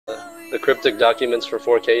the cryptic documents for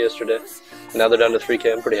 4K yesterday. Now they're down to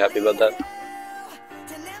 3K. I'm pretty happy about that.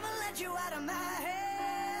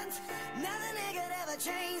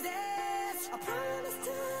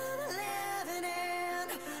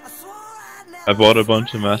 I bought a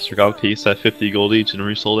bunch of Master God keys at 50 gold each and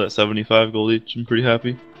resold at 75 gold each. I'm pretty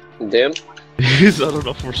happy. Damn. I don't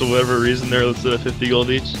know, for some whatever reason they're listed at 50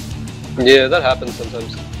 gold each. Yeah, that happens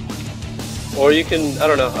sometimes. Or you can, I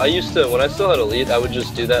don't know, I used to, when I still had Elite, I would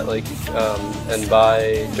just do that, like, and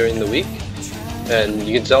buy during the week. And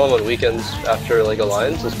you can sell them on weekends after, like,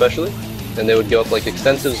 Alliance, especially. And they would go up, like,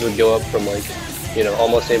 Extensives would go up from, like, you know,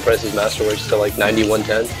 almost same price as Masterworks to, like, 90,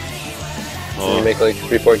 110. Oh. And you make, like,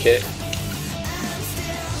 3-4K.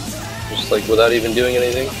 Just, like, without even doing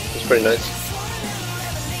anything. It's pretty nice.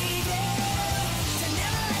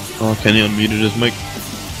 Oh, Kenny unmuted his mic.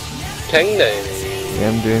 Kang Day. Yeah,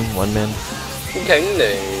 I'm doing one man. Kang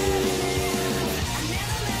Day.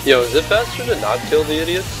 Yo, is it faster to not kill the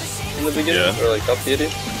idiots in the beginning? Yeah. Or like up the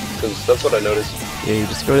idiots? Because that's what I noticed. Yeah, you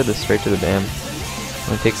just go to straight to the dam.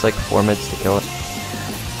 It takes like 4 minutes to kill it.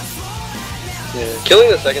 Yeah,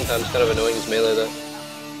 killing the second time is kind of annoying as melee though.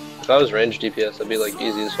 If I was range DPS, that'd be like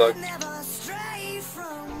easy as fuck.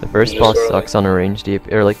 The first boss sucks on a range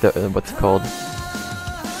DPS, or like the, what's it called?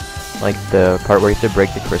 Like the part where you have to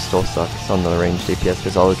break the crystal sucks on the range DPS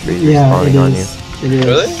because all the trees are spawning on you. It is.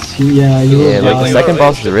 Really? Yeah, yeah, like the second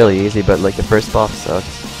boss is really easy, but like the first boss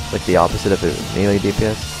sucks. Like the opposite of a melee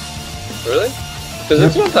DPS. Really? Because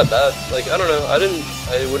it's not that bad. Like, I don't know, I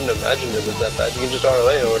wouldn't imagine it was that bad. You can just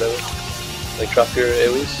RLA or whatever. Like, drop your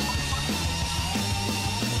AoEs.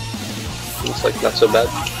 It's like not so bad.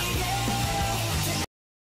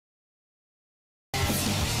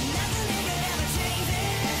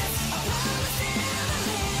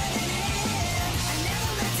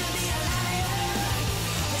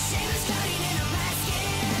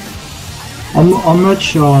 How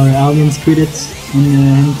much are Alliance credits in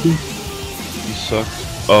MT? You sucked.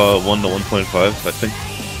 1 to 1.5, I think.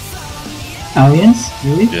 Alliance?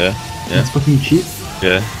 Really? Yeah. That's fucking cheap.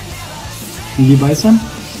 Yeah. Did you buy some?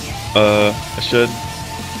 I should.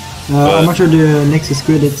 How much are the Nexus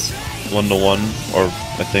credits? 1 to 1, or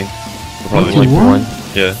I think. Probably 1 to 1?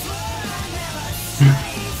 Yeah.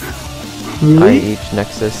 Really? Each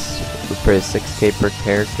Nexus would pay 6k per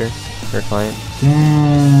character, per client.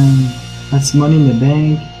 Damn. That's money in the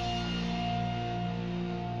bank.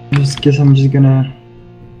 I just guess I'm just gonna.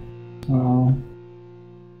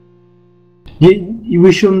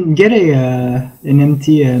 We should get an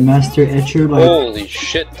MT master etcher like. Holy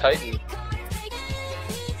shit, Titan!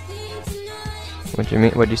 What do you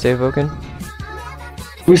mean? What do you say, Vulcan?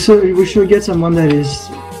 We should get someone that is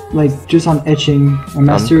like just on etching a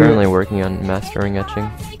master. I'm currently working on mastering etching.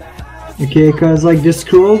 Okay, cause like the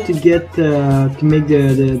scroll to get to make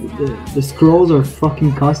the scrolls are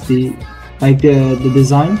fucking costly. Like the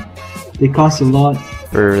design, they cost a lot.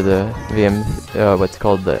 For the VM, what's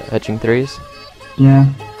called the etching 3s? Yeah.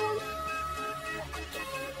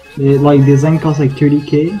 Like design costs like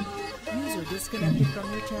 30k. User disconnected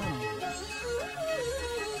from your channel.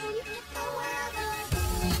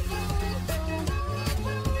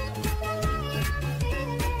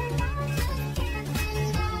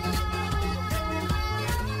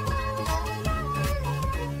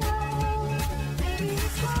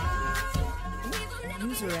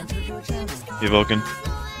 User entered your channel. Hey Vulcan.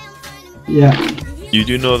 Yeah. You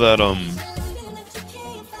do know that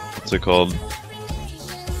what's it called?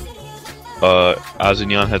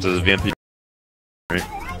 Azinyan has a VMP, right?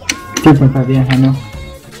 3.5, yeah, I know.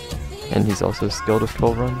 And he's also skilled with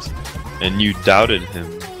 12 runs. And you doubted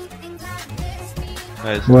him.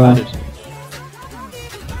 Guys, Well, doubted him.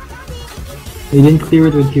 They didn't clear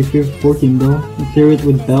it with tier 14 though. They cleared it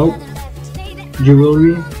with belt,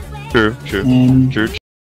 jewelry, True. and True.